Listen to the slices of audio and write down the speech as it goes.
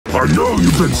I know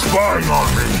you've been spying on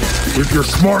me. If you're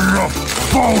smart enough,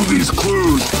 follow these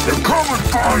clues and come and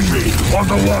find me on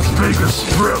the Las Vegas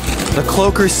Strip. The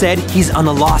cloaker said he's on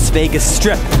the Las Vegas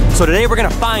Strip. So today we're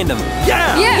gonna find him.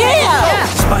 Yeah!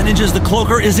 Spy Ninjas, the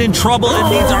cloaker is in trouble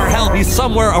and needs our help. He's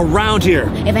somewhere around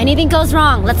here. If anything goes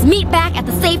wrong, let's meet back at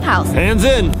the safe house. Hands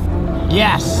in.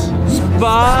 Yes.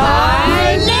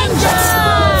 Spy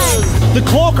Ninjas! The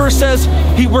cloaker says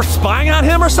we're spying on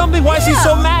him or something? Why is he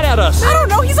so mad at us? I don't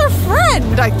know, he's our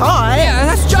friend, I thought. Yeah,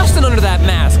 that's Justin under that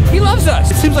mask. He loves us.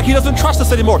 It seems like he doesn't trust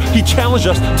us anymore. He challenged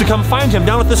us to come find him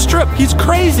down at the Strip. He's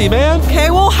crazy, man.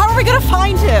 Okay, well, how are we gonna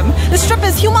find him? The Strip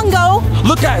is humongo.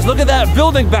 Look, guys, look at that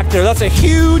building back there. That's a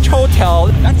huge hotel.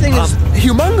 That thing is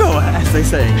humongo, as they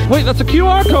say. Wait, that's a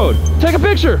QR code. Take a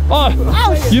picture. Oh,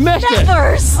 you missed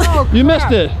it. You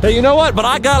missed it. Hey, you know what? But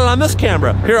I got it on this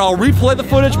camera. Here, I'll replay the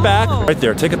footage back. Right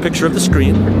there, take a picture of the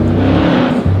screen.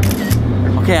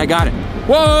 Okay, I got it.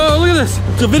 Whoa, look at this.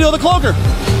 It's a video of the cloaker.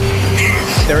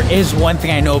 There is one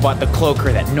thing I know about the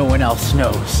cloaker that no one else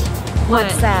knows.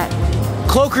 What's that?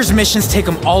 Cloaker's missions take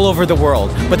him all over the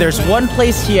world, but there's one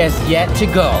place he has yet to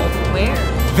go. Where?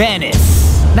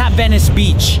 Venice. Not Venice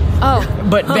Beach. Oh.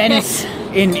 But Venice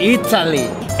in Italy.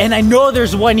 And I know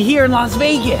there's one here in Las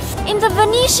Vegas. In the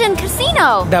Venetian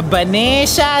casino. The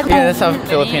Venetian. Yeah, that's how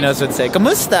Filipinos would say,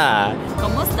 Kamusta?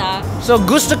 Kamusta? So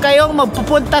gusto kayong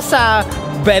magpupunta sa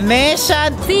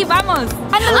Venetian? Si, vamos.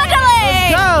 Andale!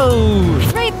 Go!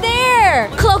 It's right there.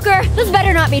 Cloaker, this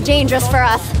better not be dangerous for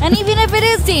us. And even if it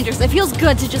is dangerous, it feels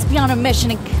good to just be on a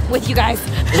mission with you guys.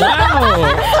 Wow.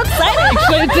 So excited.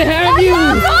 Excited to have you.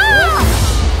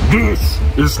 This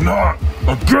is not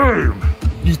a game.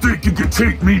 You think you can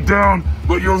take me down,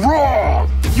 but you're wrong.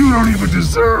 You don't even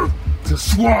deserve to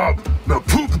swab the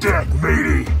poop deck,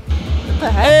 matey.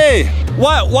 Hey,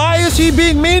 why is he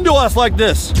being mean to us like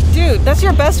this? Dude, that's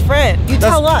your best friend. You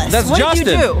tell us. That's what Justin.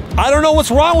 did you do? I don't know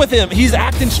what's wrong with him. He's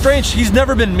acting strange. He's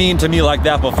never been mean to me like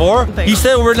that before. He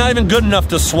said we're not even good enough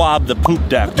to swab the poop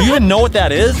deck. Do you even know what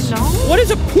that is? No. What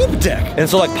is a poop deck? And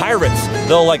so like pirates,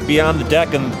 they'll like be on the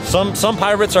deck and some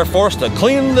pirates are forced to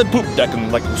clean the poop deck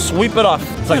and like sweep it off.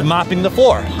 It's like mopping the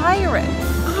floor. Pirates.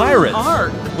 Pirates.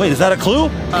 Ark. Wait, is that a clue?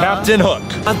 Captain Hook.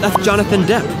 That's Jonathan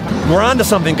Depp. We're on to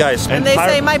something, guys. And they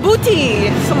say, my booty.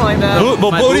 Something like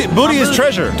that. Booty is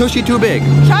treasure. Tushy too big.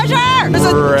 Treasure! There's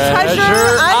a treasure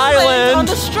Island. on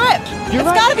the Strip. You're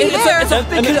It's gotta be there.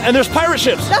 And there's pirate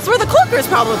ships. That's where the cloaker's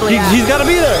probably at. He's gotta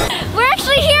be there. We're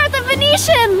actually here at the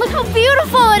Venetian. Look how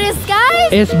beautiful it is,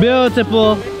 guys. It's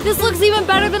beautiful. This looks even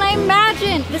better than I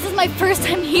imagined. This is my first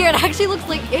time here. It actually looks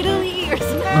like Italy or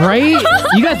something. Right?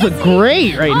 You guys look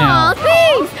great right now. Aw,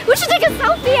 thanks. We should take a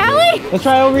selfie, Alie. Let's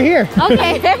try over here.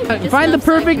 Okay. Find the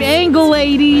perfect angle,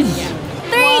 ladies. 3, 2,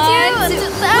 1.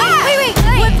 Wait.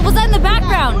 What was that in the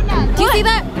background? Do you see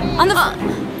that? On the.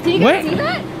 Did you guys see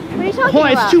that? What are you talking Oh,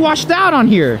 about? it's too washed out on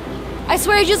here. I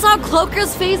swear I just saw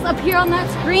Cloaker's face appear on that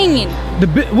screen. The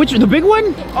big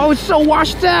one? Oh, it's so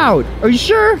washed out. Are you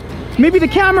sure? Maybe the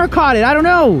camera caught it. I don't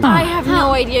know. I have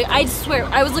no idea. I swear,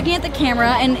 I was looking at the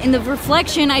camera and in the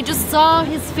reflection, I just saw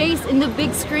his face in the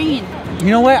big screen.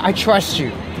 You know what? I trust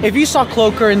you. If you saw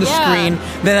Cloaker in the screen,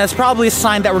 then that's probably a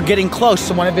sign that we're getting close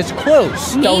to one of his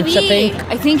clues. Don't you think?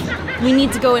 I think we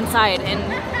need to go inside and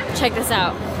check this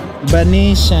out.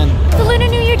 Venetian. The Lunar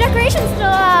New Year decoration's still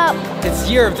up. It's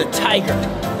Year of the Tiger.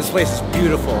 This place is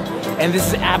beautiful. And this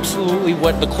is absolutely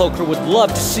what the Cloaker would love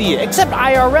to see, except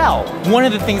IRL. One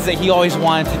of the things that he always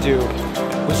wanted to do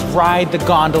was ride the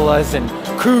gondolas and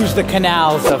cruise the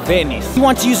canals of Venice. He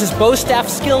wants to use his bow staff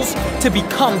skills to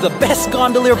become the best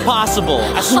gondolier possible.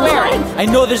 I swear it. I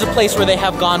know there's a place where they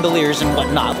have gondoliers and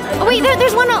whatnot. Oh wait,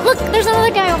 there's one. Look, there's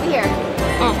another guy over here.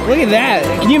 Look at that.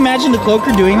 Can you imagine the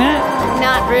Cloaker doing that?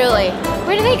 Not really.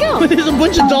 Where do they go? There's a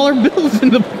bunch of dollar bills in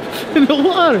the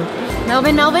water.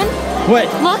 Melvin? What?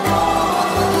 Look.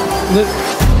 Look.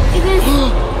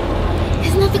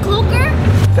 Isn't that the Cloaker?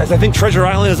 Guys, I think Treasure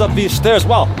Island is up these stairs.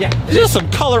 Wow. Yeah. These are some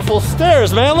colorful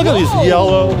stairs, man. Look at these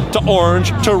yellow to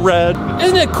orange to red.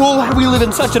 Isn't it cool how we live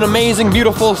in such an amazing,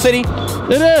 beautiful city?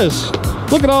 It is.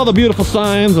 Look at all the beautiful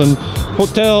signs and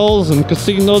hotels and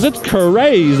casinos. It's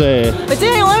crazy. But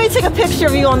Daniel, let me take a picture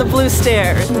of you on the blue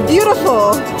stairs.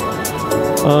 Beautiful.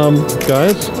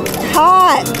 Guys.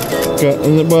 Hot.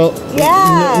 Well,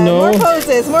 Yeah. no. More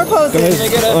poses.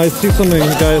 Guys, I see something,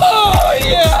 guys. Oh,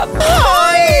 yeah!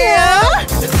 Oh,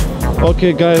 yeah.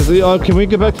 Okay, guys, can we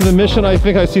get back to the mission? I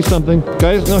think I see something.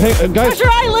 Guys, no, guys. Treasure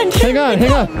Island. Hang on.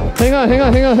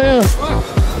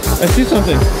 I see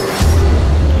something.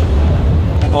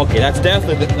 Okay, that's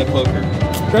definitely the Cloaker.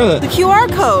 Grab The it. QR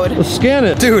code. Let's scan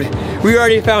it. Dude, We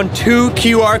already found 2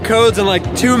 QR codes in like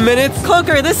 2 minutes.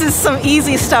 Cloaker, this is some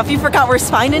easy stuff. You forgot we're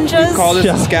spy ninjas? Call this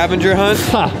a scavenger hunt?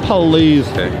 Ha, please.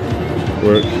 Okay.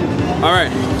 Work. All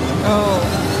right. Oh.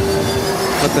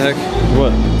 What the heck?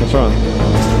 What? What's wrong?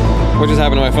 What just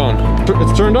happened to my phone?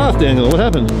 It's turned off, Daniel. What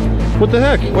happened? What the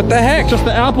heck? What the heck? Just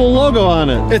the Apple logo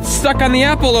on it. It's stuck on the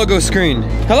Apple logo screen.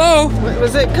 Hello?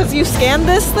 Was it because you scanned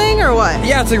this thing or what?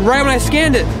 Yeah, it's like right when I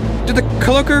scanned it. Did the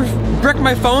cloaker brick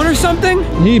my phone or something?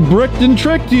 He bricked and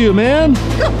tricked you, man.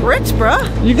 You got bricks, bruh.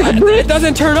 You got bricked. It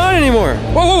doesn't turn on anymore.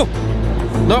 Whoa,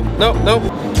 whoa. Nope, nope, nope.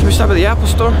 Can we stop at the Apple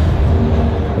store?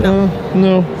 No.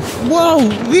 Whoa,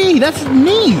 V, that's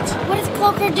neat. What is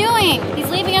Cloaker doing? He's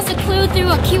leaving us a clue through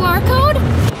a QR code?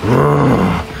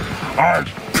 I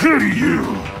pity you!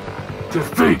 To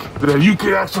think that you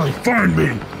could actually find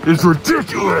me is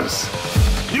ridiculous!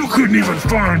 You couldn't even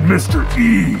find Mr.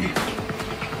 E!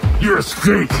 You're as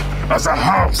fake as a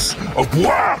house of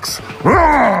wax!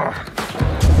 Ah!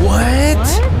 What?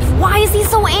 Why is he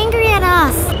so angry at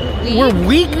us? We're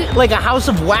weak like a house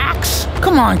of wax?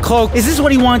 Come on, Cloak. Is this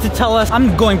what he wanted to tell us?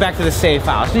 I'm going back to the safe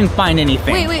house. Didn't find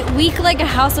anything. Wait, weak like a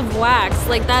house of wax.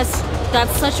 Like that's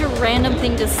such a random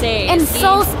thing to say. And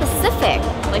so specific.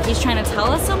 Like he's trying to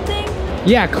tell us something?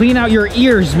 Yeah, clean out your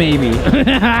ears, maybe.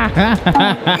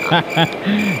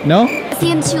 No? Is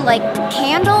he into like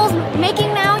candles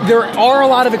making now? There are a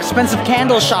lot of expensive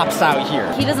candle shops out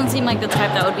here. He doesn't seem like the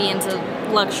type that would be into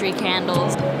luxury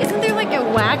candles. Isn't there like a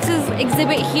waxes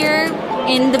exhibit here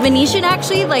in the Venetian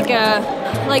actually? Like a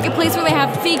place where they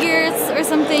have figures or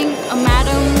something? A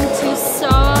Madame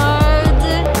Tussauds?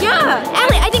 Yeah,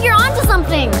 Alie, I think you're onto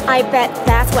something. I bet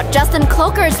that's what Justin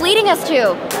Cloaker is leading us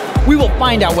to. We will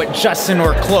find out what Justin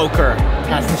or Cloaker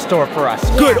has in store for us,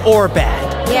 good or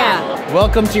bad. Yeah.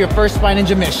 Welcome to your first Spy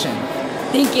Ninja mission.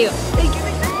 Thank you.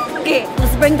 Okay,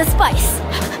 let's bring the spice.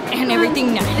 And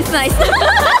everything nice. It's nice.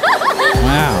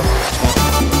 Wow.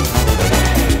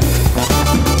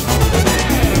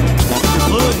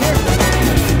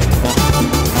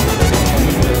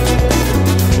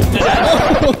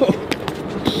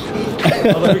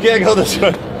 We can't go this way.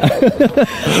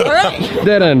 All right.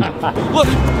 Dead end. Look,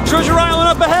 Treasure Island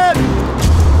up ahead.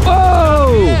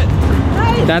 Oh!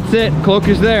 That's it.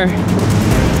 Cloaker's there.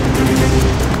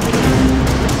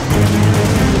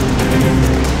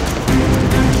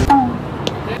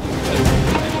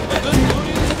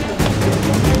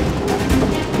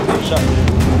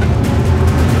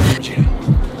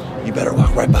 You better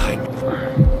walk right behind me.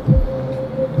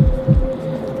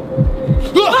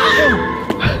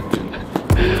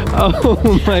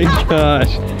 Oh my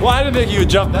gosh. Well, I didn't think you would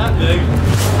jump that big.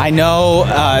 I know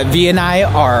V and I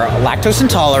are lactose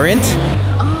intolerant,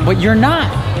 but you're not.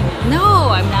 No,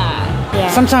 I'm not.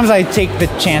 Sometimes I take the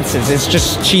chances. It's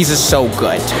just cheese is so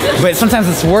good. But sometimes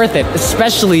it's worth it,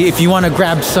 especially if you want to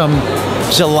grab some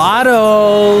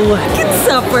gelato. Can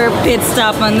stop for a pit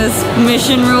stop on this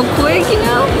mission real quick, you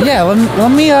know? Yeah,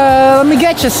 let me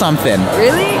get you something.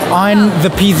 Really? On the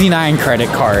PZ9 credit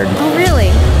card. Oh, really?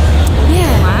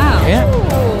 Yeah. Wow. Yeah.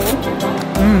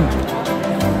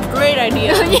 Great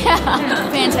idea. Yeah.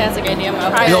 Fantastic idea.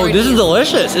 Yo, this is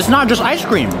delicious. It's not just ice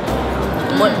cream.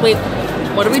 Wait,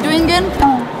 what are we doing again?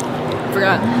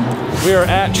 Forgot. We are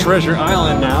at Treasure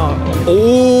Island now.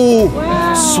 Oh,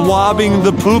 swabbing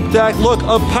the poop deck. Look,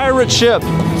 a pirate ship.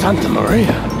 Santa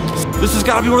Maria. This has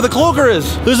got to be where the Cloaker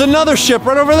is. There's another ship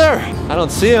right over there. I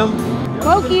don't see him.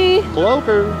 Cloaky.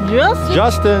 Cloaker. Justin.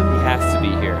 Justin. Has to be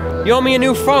here. You owe me a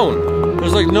new phone.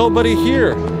 There's like nobody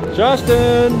here.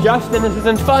 Justin. Justin, this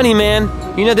isn't funny, man.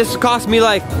 You know, this cost me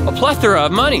like a plethora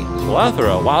of money.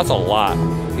 Plethora. Wow, that's a lot.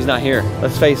 He's not here.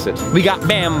 Let's face it. We got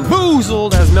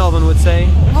bamboozled, as Melvin would say.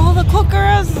 Well, the Cloaker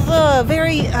has a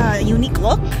very unique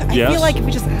look. I Yes. feel like if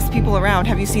we just ask people around,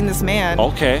 have you seen this man?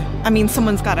 Okay, I mean,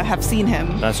 someone's got to have seen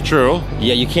him. that's true.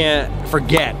 Yeah, you can't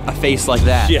forget a face like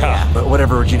that. Yeah. But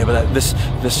whatever, Regina, but this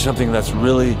is something that's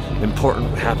really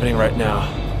important happening right now.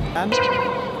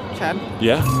 Chad,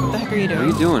 Yeah? what the heck are you What are doing?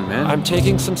 you doing, man? I'm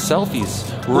taking some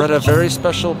selfies. We're at a very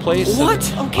special place. What?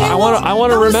 Okay, I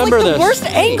want to remember like this. the worst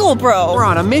angle, bro. We're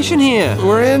on a mission here.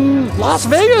 We're in Las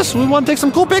Vegas. We want to take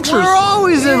some cool pictures. We're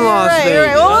always in Las Right, Vegas.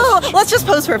 right. Oh, let's just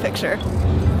pose for a picture.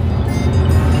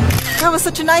 That was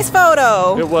such a nice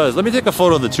photo. It was. Let me take a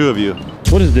photo of the two of you.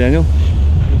 What is Daniel?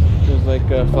 There's like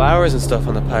flowers and stuff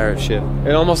on the pirate ship.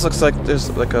 It almost looks like there's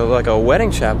like a wedding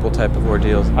chapel type of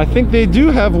ordeal. I think they do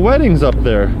have weddings up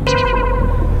there.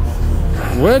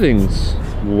 Weddings.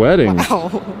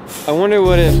 Oh, I wonder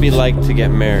what it'd be like to get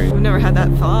married. I've never had that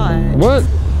thought. What?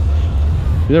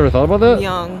 You never thought about that?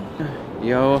 Young.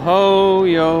 Yo ho,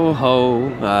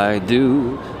 I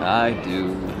do. What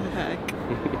the heck?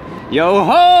 Yo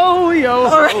ho, yo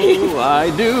ho, I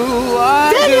do,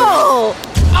 I Daniel!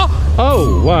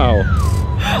 Oh, wow.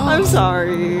 I'm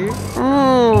sorry.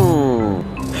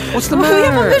 What's the We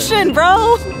matter? have a mission,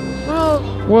 bro.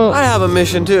 Well, I have a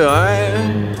mission too.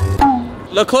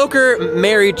 The Cloaker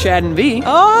married Chad and V.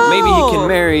 Oh. Maybe he can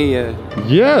marry.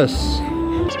 yes.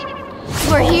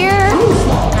 We're here.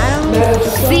 I don't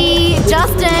see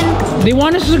Justin. They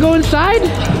want us to go inside?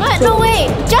 What? No way.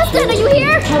 Justin, are you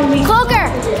here? Cloaker.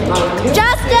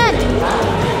 Justin.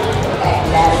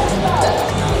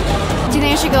 Do you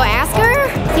think I should go ask her?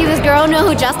 See this girl know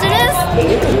who Justin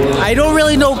is? I don't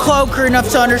really know Cloaker enough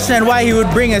to understand why he would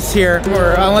bring us here,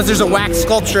 or unless there's a wax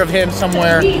sculpture of him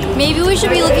somewhere. Maybe we should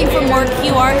be looking for more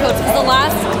QR codes, because the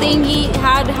last thing he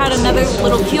had another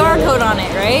little QR code on it,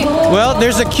 right? Well,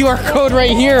 there's a QR code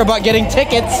right here about getting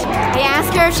tickets. I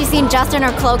asked her if she's seen Justin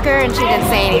or Cloaker, and she didn't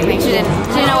say anything. She didn't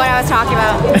know what I was talking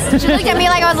about. She looked at me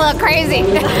like I was a little crazy.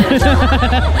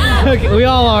 Okay, we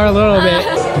all are a little bit.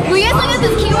 Will you guys look at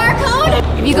this QR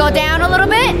code? If you go down a little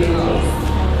bit.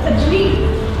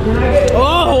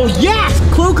 Oh, yes!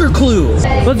 Cloaker clue.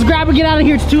 Let's grab and get out of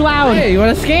here. It's too loud. Hey, you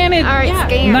want to scan it? All right,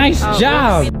 scan. Nice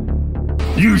job.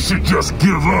 You should just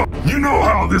give up. You know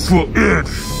how this will end.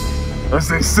 As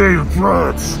they say in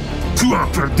France, tout à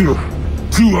perdu.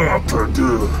 Tout à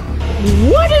perdu.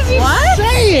 What is he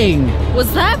saying?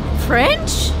 Was that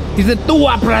French? He said, "Tu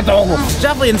apretó."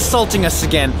 Definitely insulting us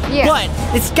again. Yeah. But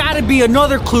it's got to be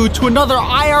another clue to another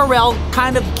IRL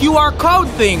kind of QR code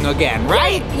thing again,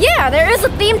 right? Yeah, there is a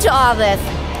theme to all this.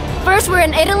 First we're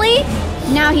in Italy,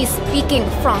 now he's speaking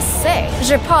français.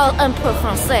 Je parle un peu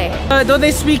français. Don't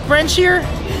they speak French here?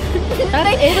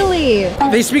 That's Italy.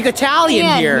 They speak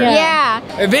Italian here. Yeah.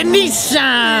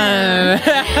 Venetian.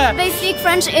 They speak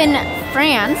French in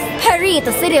France. Paris,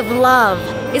 the city of love.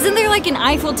 Isn't there like an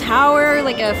Eiffel Tower,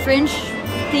 like a French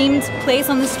themed place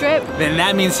on the strip? Then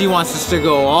that means he wants us to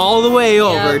go all the way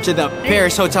over to the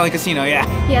Paris Hotel and Casino, yeah.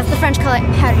 Yes, the French call it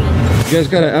Paris. You guys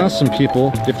gotta ask some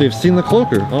people if they've seen the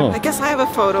Cloaker. Oh, I guess I have a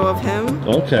photo of him.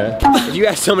 okay. If you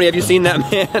ask somebody, have you seen that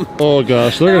man? Oh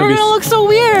gosh, they're We're gonna gonna be. look so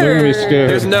weird. They're gonna be scared.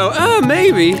 There's no.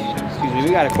 Maybe. Excuse me. We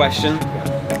got a question.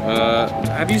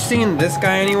 Have you seen this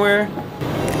guy anywhere?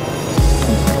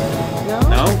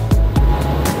 No.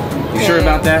 You sure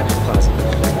about that?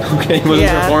 Okay, he wasn't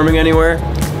Yeah. performing anywhere.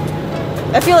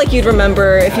 I feel like you'd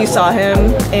remember if you saw him.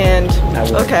 And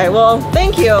okay, well,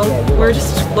 thank you. We're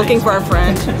just looking for our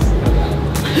friend.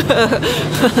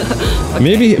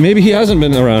 Maybe he hasn't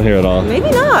been around here at all. Maybe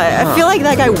not. I feel like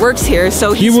that guy works here,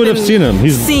 so He he's would have been seen him.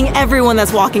 He's seeing everyone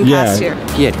that's walking past here.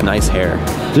 He had nice hair.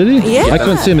 Did he? Yeah. I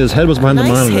couldn't see him. His head was behind the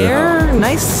Nice monitor. hair,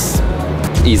 nice.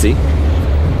 Easy.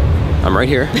 I'm right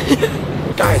here.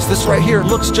 Guys, this right here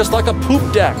looks just like a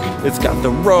poop deck. It's got the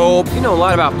rope. You know a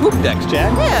lot about poop decks,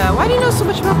 Chad. Yeah, why do you know so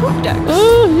much about poop decks?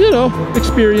 You know,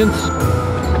 experience.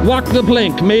 Walk the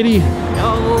plank, matey.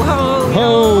 Ho, ho,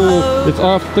 Ho! It's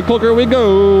off the Cloaker we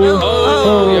go.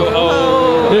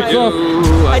 ho, It's off.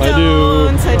 I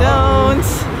don't.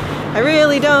 I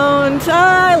really don't.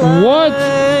 I love.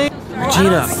 What?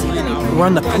 Gina, we're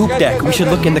on the poop deck. We should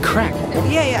look in the crack.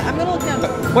 Yeah, I'm gonna look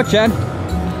down. What, Chad?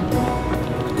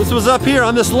 This was up here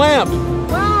on this lamp.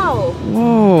 Wow.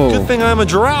 Whoa. Good thing I'm a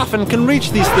giraffe and can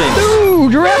reach these things. Ooh,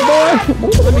 giraffe boy.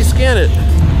 Let me scan it.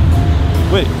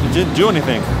 Wait, it didn't do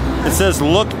anything. It says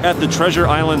look at the Treasure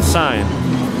Island sign.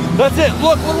 That's it.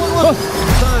 Look.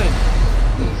 Sign.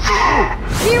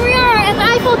 Here we are at the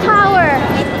Eiffel Tower.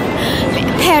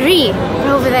 Paris, right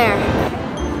over there.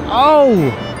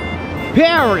 Oh,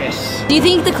 Paris. Do you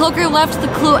think the Cloaker left the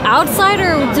clue outside,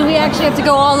 or do we actually have to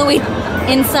go all the way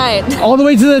inside? All the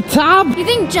way to the top? You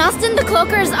think Justin the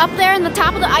Cloaker is up there in the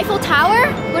top of the Eiffel Tower?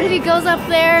 What if he goes up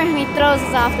there and he throws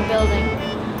us off the building?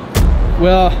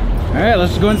 Well, all right,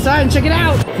 let's go inside and check it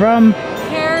out. From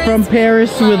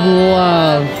Paris with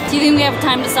love. Do you think we have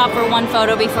time to stop for one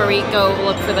photo before we go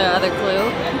look for the other clue?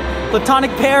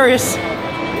 Platonic Paris.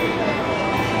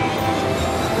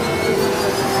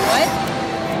 What?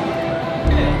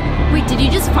 Wait, did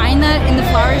you just find that in the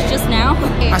flowers just now?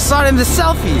 I saw it in the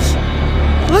selfies.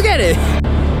 Look at it.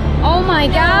 Oh my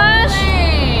gosh!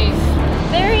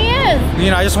 There he is!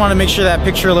 You know, I just want to make sure that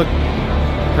picture looked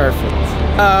perfect.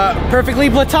 Perfectly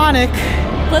platonic.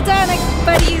 Platonic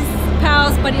buddies,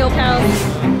 pals, buddy old pals.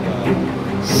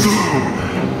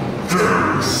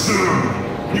 Very soon.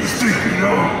 You think you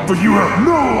know, but you have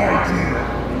no idea.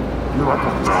 You're like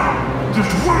a thought,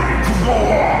 just waiting to go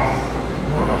off.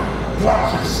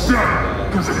 Watch your step,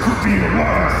 because it could be the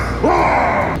last.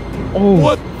 Ah!